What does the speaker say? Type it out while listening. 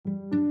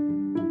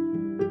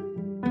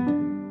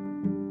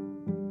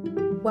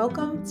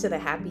Welcome to The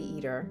Happy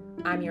Eater.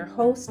 I'm your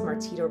host,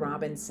 Martita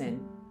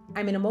Robinson.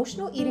 I'm an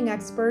emotional eating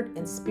expert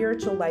and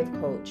spiritual life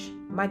coach.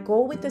 My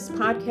goal with this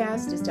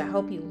podcast is to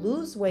help you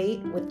lose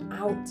weight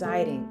without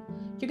dieting.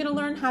 You're going to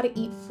learn how to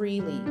eat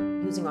freely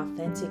using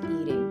authentic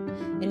eating,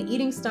 an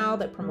eating style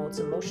that promotes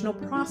emotional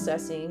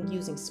processing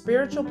using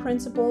spiritual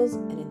principles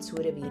and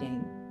intuitive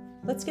eating.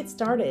 Let's get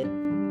started.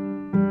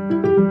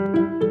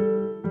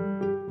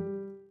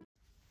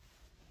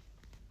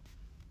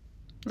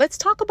 Let's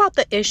talk about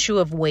the issue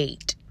of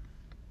weight.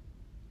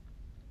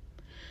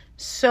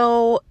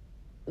 So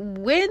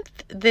with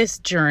this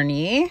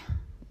journey,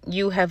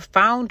 you have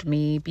found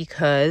me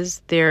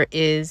because there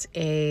is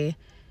a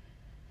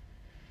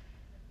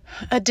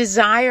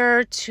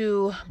desire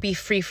to be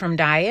free from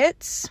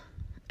diets,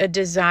 a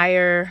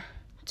desire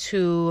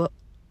to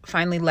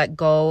finally let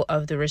go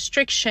of the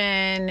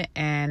restriction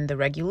and the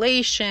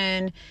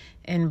regulation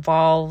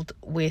involved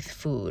with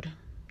food.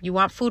 You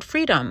want food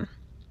freedom.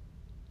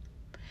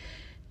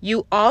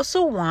 You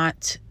also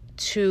want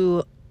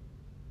to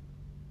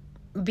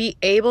be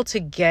able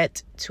to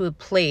get to a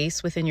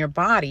place within your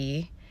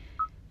body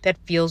that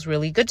feels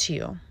really good to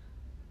you.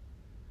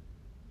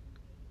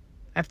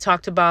 I've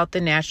talked about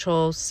the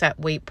natural set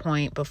weight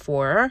point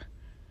before,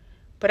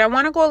 but I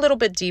want to go a little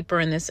bit deeper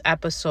in this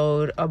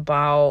episode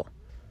about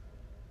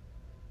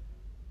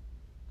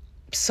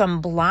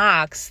some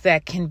blocks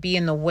that can be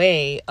in the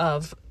way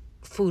of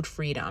food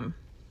freedom.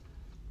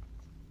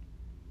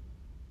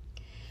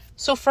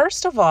 So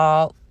first of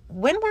all,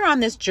 when we're on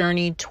this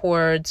journey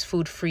towards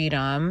food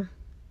freedom,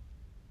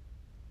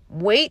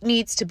 weight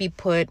needs to be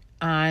put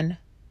on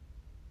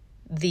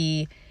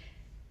the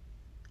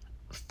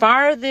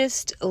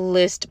farthest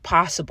list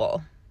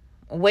possible.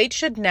 Weight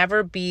should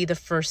never be the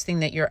first thing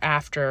that you're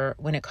after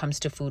when it comes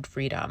to food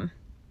freedom.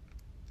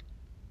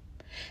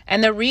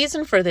 And the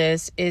reason for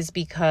this is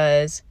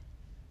because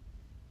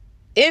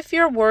if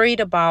you're worried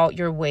about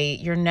your weight,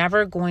 you're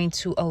never going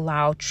to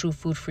allow true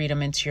food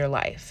freedom into your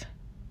life.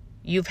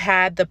 You've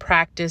had the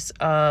practice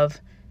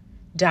of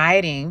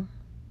dieting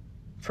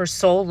for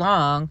so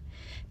long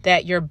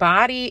that your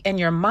body and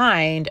your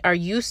mind are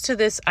used to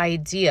this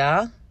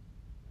idea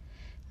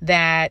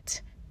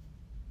that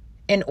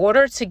in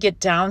order to get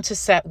down to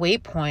set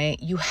weight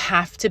point, you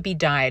have to be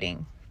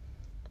dieting.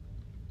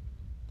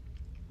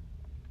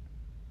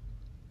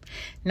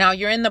 Now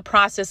you're in the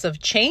process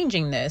of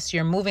changing this.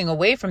 You're moving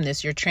away from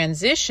this. You're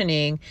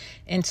transitioning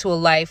into a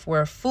life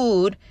where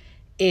food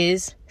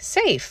is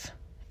safe.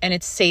 And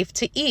it's safe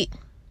to eat.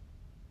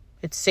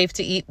 It's safe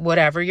to eat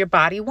whatever your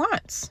body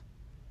wants.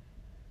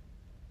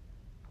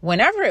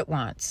 Whenever it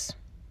wants.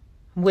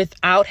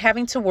 Without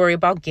having to worry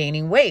about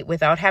gaining weight.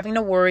 Without having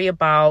to worry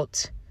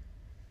about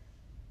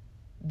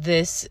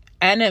this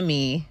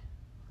enemy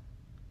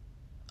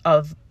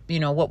of,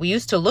 what we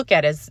used to look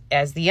at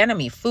as the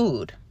enemy,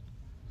 food.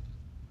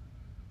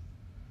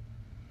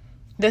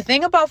 The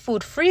thing about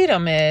food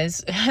freedom is,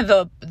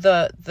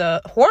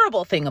 the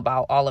horrible thing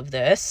about all of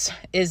this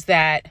is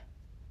that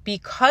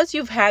because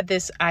you've had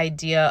this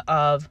idea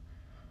of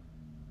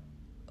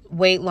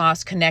weight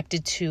loss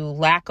connected to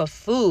lack of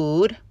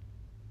food,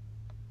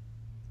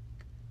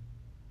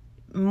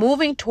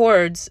 moving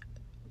towards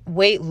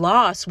weight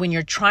loss when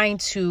you're trying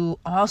to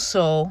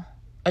also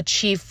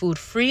achieve food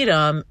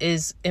freedom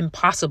is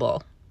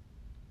impossible.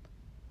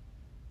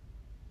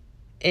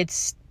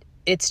 It's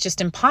just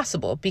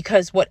impossible,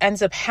 because what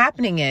ends up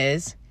happening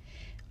is,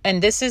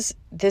 and this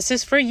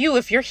is for you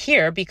if you're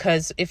here,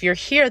 because if you're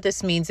here,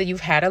 this means that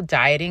you've had a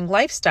dieting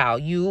lifestyle.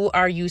 You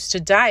are used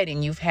to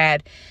dieting. You've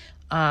had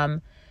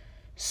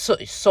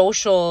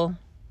social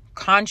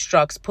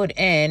constructs put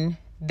in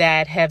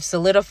that have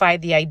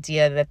solidified the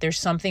idea that there's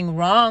something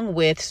wrong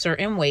with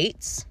certain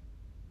weights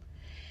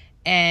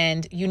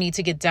and you need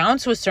to get down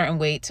to a certain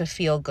weight to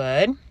feel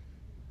good.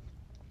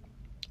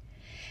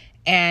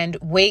 And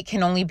weight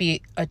can only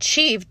be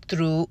achieved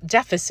through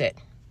deficit.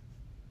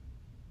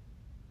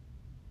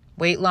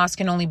 Weight loss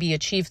can only be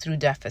achieved through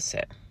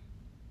deficit.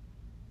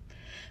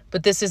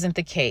 But this isn't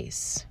the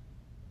case.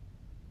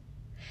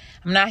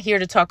 I'm not here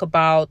to talk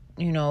about,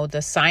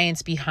 the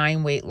science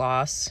behind weight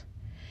loss.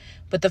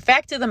 But the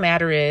fact of the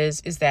matter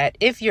is that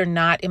if you're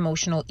not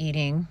emotional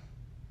eating,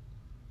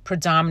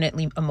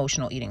 predominantly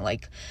emotional eating,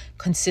 like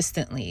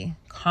consistently,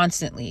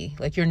 constantly,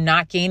 like you're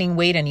not gaining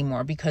weight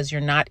anymore because you're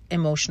not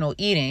emotional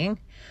eating,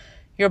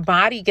 your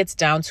body gets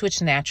down to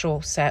its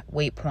natural set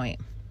weight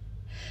point.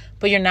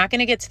 But you're not going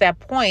to get to that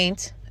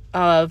point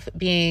of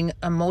being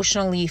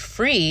emotionally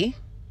free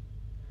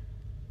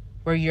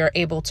where you're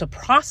able to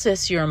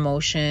process your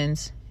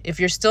emotions if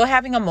you're still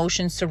having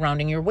emotions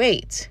surrounding your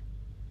weight.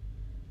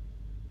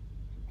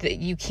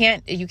 You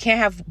can't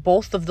have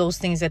both of those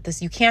things at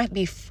this. You can't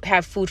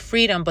have food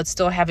freedom but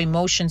still have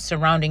emotions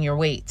surrounding your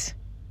weight,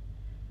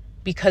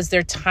 because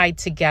they're tied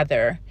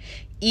together.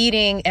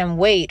 Eating and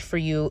weight for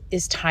you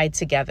is tied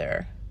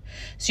together.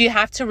 So you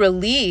have to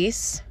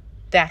release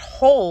that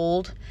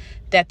hold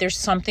that there's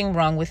something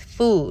wrong with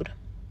food.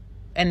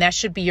 And that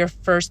should be your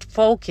first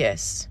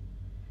focus.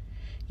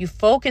 You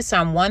focus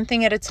on one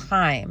thing at a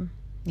time.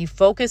 You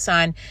focus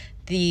on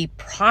the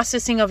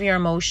processing of your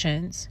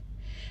emotions.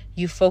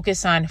 You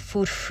focus on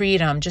food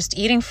freedom, just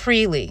eating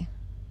freely.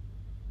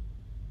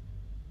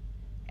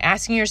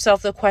 Asking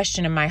yourself the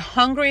question, am I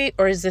hungry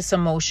or is this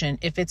emotion?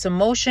 If it's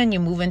emotion, you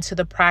move into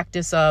the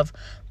practice of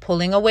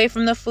pulling away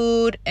from the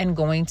food and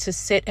going to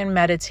sit and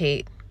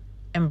meditate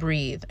and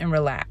breathe and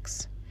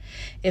relax.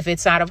 If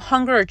it's out of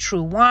hunger or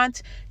true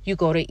want, you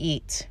go to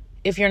eat.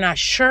 If you're not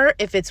sure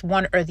if it's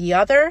one or the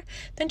other,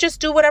 then just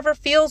do whatever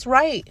feels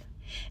right.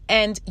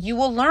 And you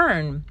will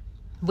learn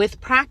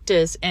with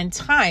practice and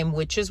time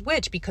which is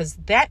which, because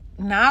that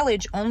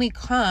knowledge only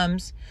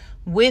comes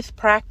with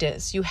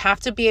practice. You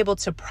have to be able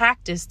to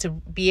practice to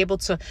be able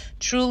to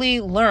truly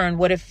learn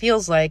what it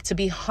feels like to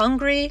be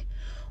hungry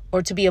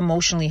or to be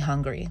emotionally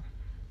hungry,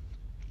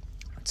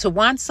 to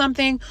want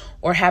something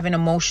or have an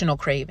emotional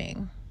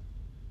craving.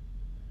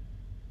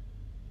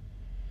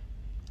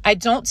 I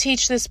don't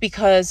teach this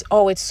because,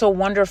 it's so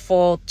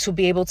wonderful to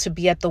be able to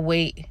be at the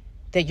weight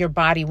that your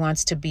body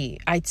wants to be.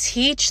 I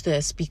teach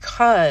this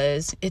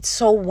because it's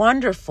so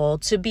wonderful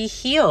to be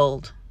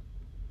healed.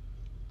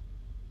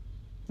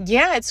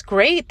 Yeah, it's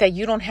great that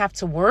you don't have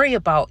to worry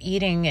about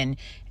eating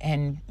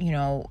and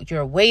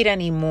your weight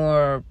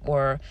anymore,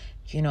 or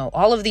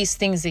all of these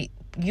things that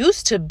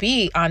used to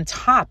be on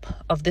top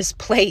of this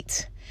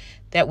plate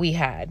that we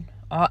had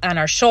on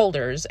our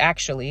shoulders,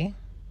 actually.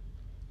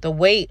 The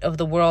weight of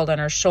the world on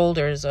our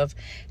shoulders of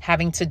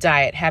having to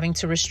diet, having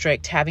to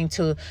restrict, having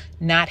to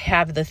not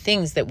have the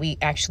things that we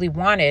actually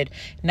wanted,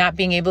 not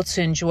being able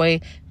to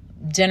enjoy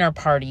dinner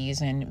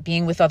parties and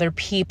being with other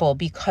people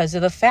because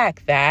of the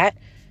fact that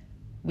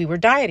we were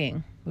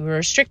dieting, we were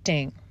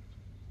restricting.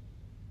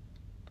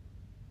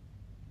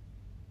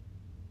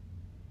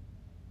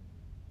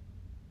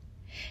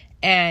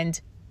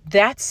 And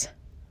that's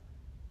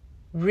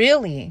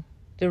really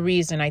the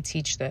reason I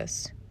teach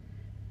this.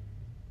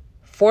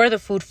 For the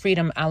food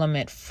freedom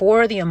element,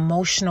 for the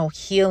emotional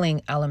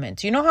healing element.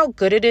 Do you know how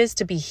good it is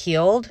to be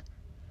healed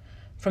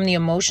from the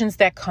emotions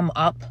that come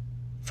up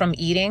from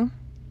eating?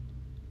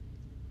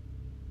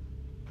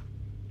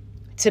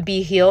 To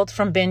be healed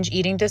from binge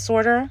eating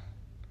disorder,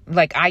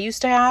 like I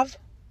used to have?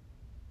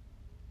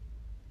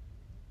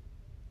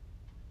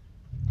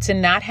 To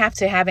not have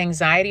to have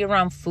anxiety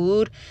around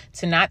food,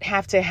 to not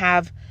have to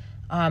have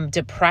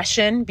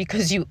depression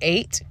because you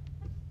ate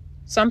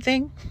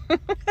something.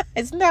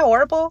 Isn't that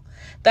horrible?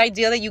 The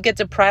idea that you get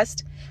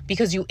depressed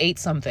because you ate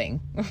something.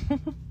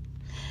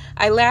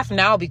 I laugh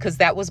now because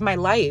that was my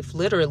life.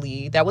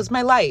 Literally, that was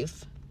my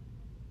life.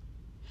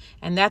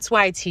 And that's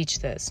why I teach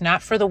this,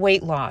 not for the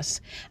weight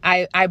loss.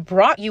 I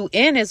brought you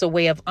in as a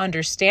way of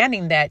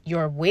understanding that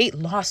your weight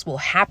loss will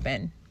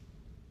happen.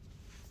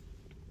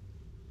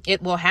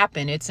 It will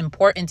happen. It's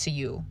important to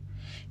you.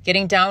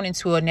 Getting down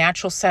into a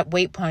natural set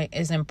weight point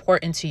is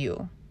important to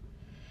you.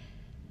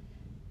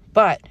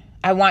 But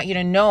I want you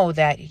to know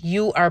that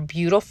you are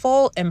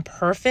beautiful and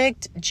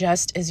perfect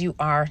just as you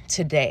are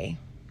today.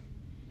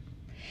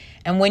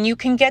 And when you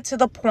can get to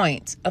the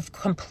point of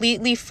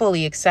completely,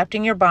 fully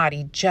accepting your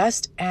body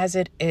just as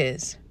it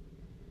is,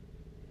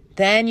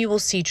 then you will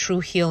see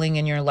true healing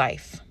in your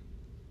life.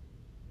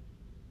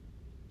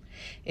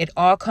 It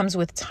all comes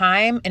with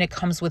time, and it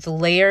comes with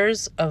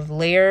layers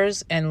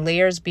and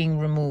layers being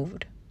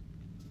removed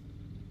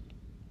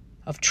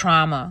of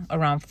trauma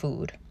around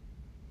food.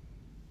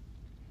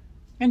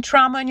 And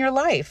trauma in your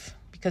life,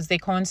 because they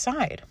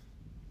coincide.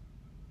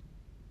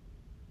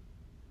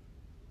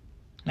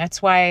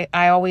 That's why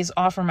I always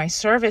offer my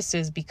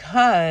services,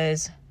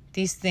 because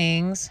these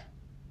things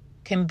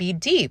can be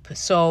deep.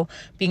 So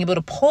being able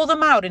to pull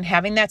them out and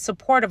having that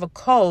support of a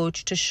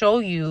coach to show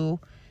you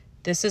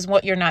this is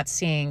what you're not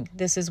seeing,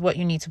 this is what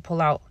you need to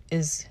pull out,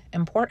 is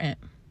important.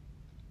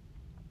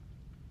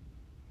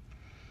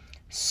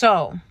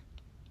 So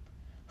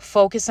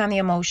focus on the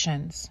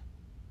emotions.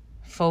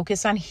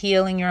 Focus on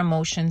healing your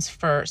emotions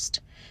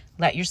first.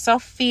 Let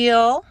yourself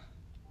feel.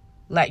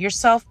 Let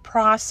yourself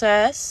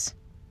process.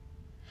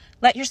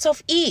 Let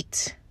yourself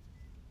eat.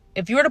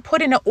 If you were to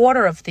put in an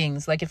order of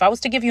things, like if I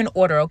was to give you an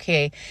order,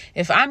 okay,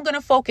 if I'm going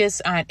to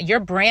focus on, you're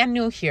brand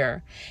new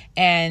here,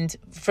 and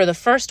for the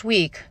first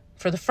week,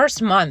 for the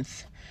first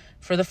month,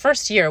 for the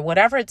first year,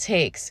 whatever it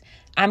takes,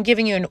 I'm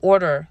giving you an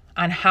order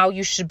on how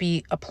you should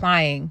be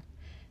applying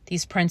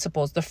these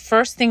principles. The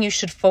first thing you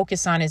should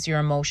focus on is your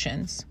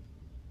emotions.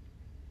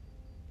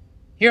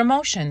 Your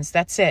emotions,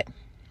 that's it.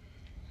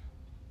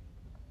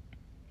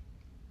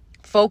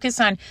 Focus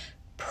on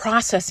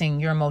processing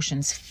your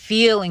emotions,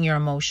 feeling your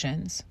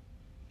emotions,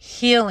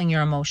 healing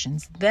your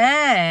emotions.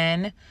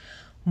 Then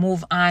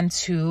move on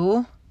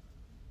to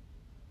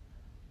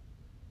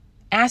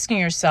asking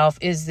yourself,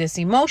 is this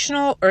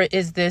emotional or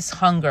is this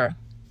hunger?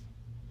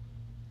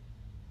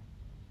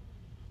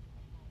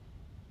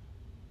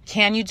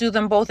 Can you do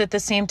them both at the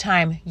same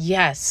time?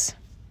 Yes,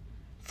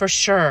 for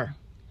sure.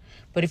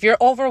 But if you're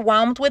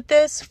overwhelmed with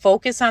this,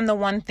 focus on the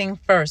one thing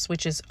first,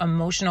 which is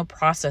emotional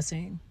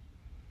processing.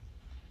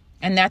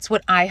 And that's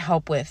what I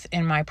help with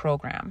in my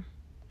program.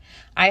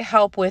 I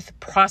help with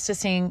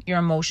processing your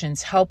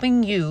emotions,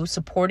 helping you,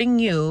 supporting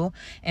you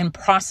in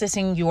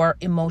processing your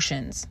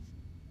emotions.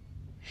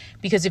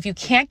 Because if you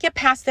can't get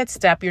past that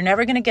step, you're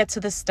never going to get to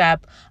the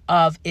step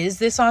of, is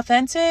this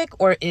authentic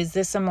or is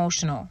this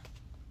emotional?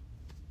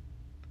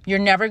 You're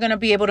never going to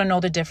be able to know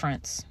the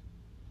difference.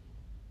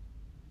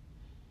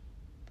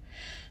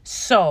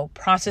 So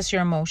process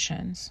your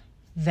emotions.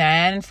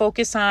 Then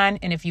focus on,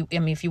 and if you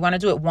want to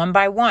do it one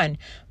by one,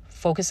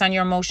 focus on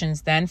your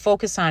emotions. Then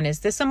focus on, is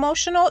this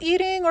emotional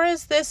eating or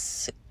is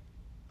this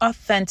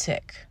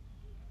authentic?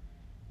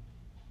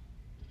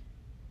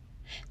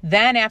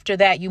 Then after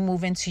that, you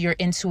move into your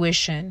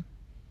intuition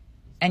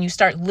and you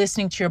start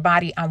listening to your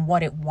body on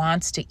what it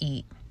wants to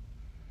eat.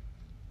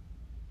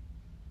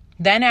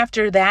 Then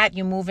after that,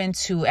 you move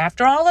into,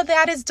 after all of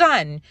that is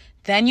done,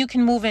 then you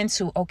can move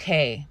into,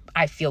 okay,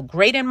 I feel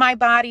great in my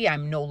body.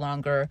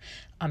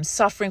 I'm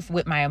suffering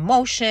with my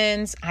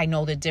emotions. I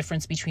know the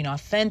difference between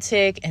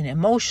authentic and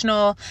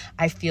emotional.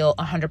 I feel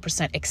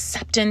 100%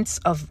 acceptance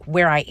of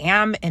where I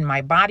am in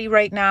my body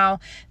right now.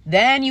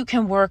 Then you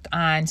can work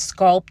on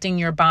sculpting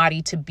your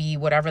body to be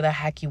whatever the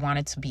heck you want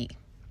it to be.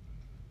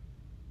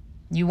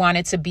 You want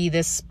it to be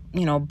this,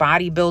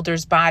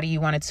 bodybuilder's body. You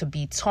want it to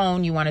be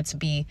toned. You want it to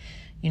be,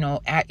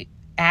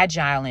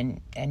 agile and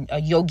a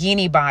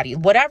yogini body.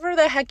 Whatever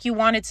the heck you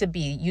want it to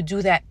be, you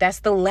do that. That's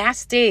the last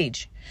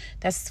stage.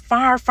 That's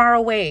far, far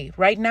away.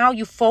 Right now,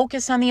 you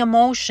focus on the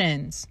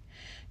emotions.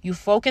 You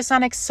focus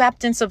on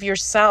acceptance of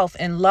yourself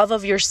and love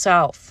of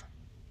yourself.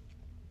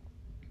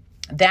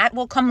 That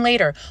will come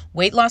later.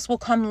 Weight loss will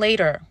come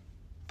later.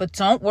 But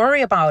don't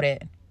worry about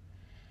it.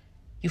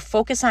 You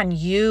focus on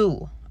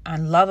you,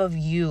 on love of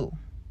you,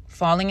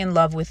 falling in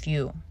love with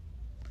you.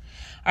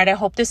 All right, I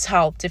hope this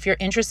helped. If you're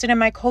interested in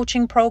my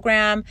coaching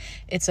program,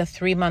 it's a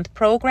 3-month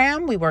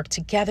program. We work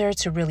together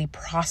to really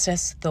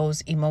process those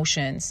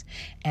emotions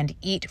and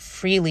eat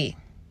freely.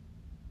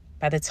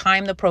 By the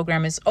time the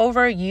program is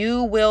over,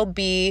 you will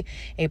be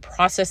a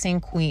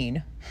processing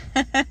queen.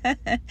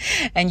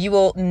 And you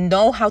will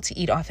know how to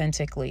eat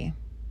authentically.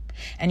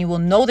 And you will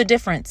know the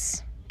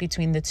difference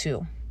between the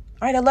two.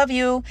 All right, I love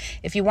you.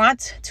 If you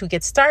want to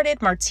get started,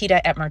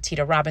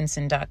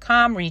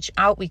 martita@martitarobinson.com. Reach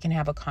out. We can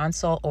have a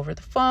consult over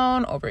the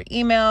phone, over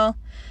email.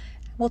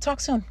 We'll talk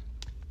soon.